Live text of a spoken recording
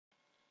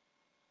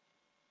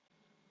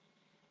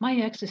My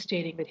ex is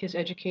stating that his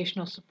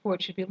educational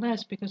support should be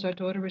less because our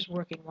daughter is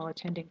working while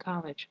attending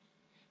college.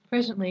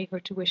 Presently, her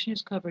tuition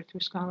is covered through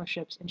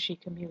scholarships and she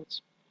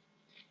commutes.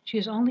 She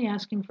is only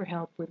asking for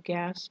help with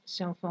gas,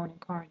 cell phone, and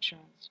car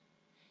insurance.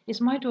 Is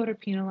my daughter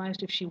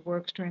penalized if she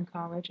works during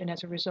college and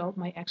as a result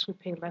my ex would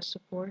pay less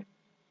support?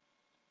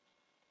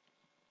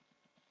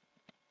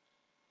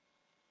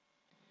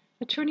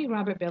 Attorney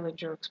Robert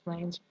Bellinger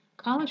explains,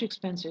 college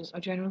expenses are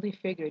generally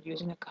figured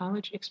using a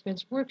college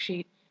expense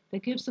worksheet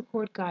that gives the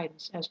court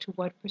guidance as to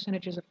what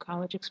percentages of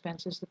college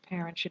expenses the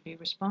parent should be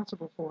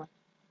responsible for.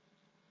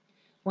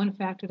 One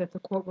factor that the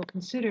court will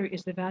consider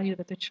is the value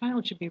that the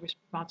child should be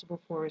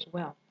responsible for as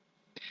well.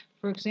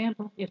 For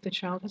example, if the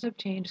child has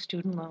obtained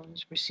student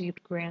loans,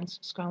 received grants,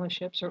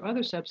 scholarships, or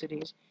other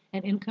subsidies,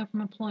 and income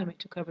from employment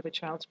to cover the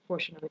child's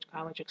portion of the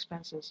college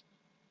expenses.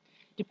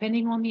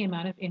 Depending on the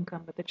amount of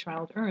income that the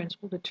child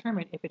earns will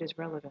determine if it is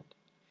relevant.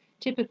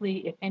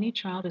 Typically, if any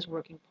child is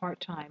working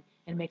part-time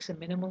and makes a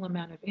minimal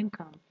amount of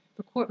income,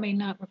 the court may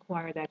not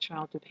require that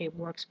child to pay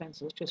more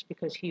expenses just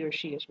because he or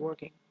she is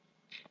working.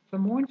 For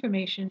more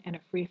information and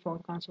a free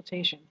phone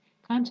consultation,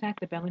 contact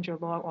the Bellinger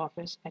Law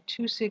Office at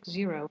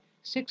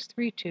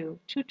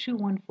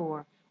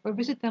 260-632-2214 or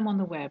visit them on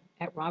the web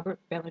at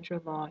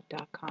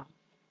robertbellingerlaw.com.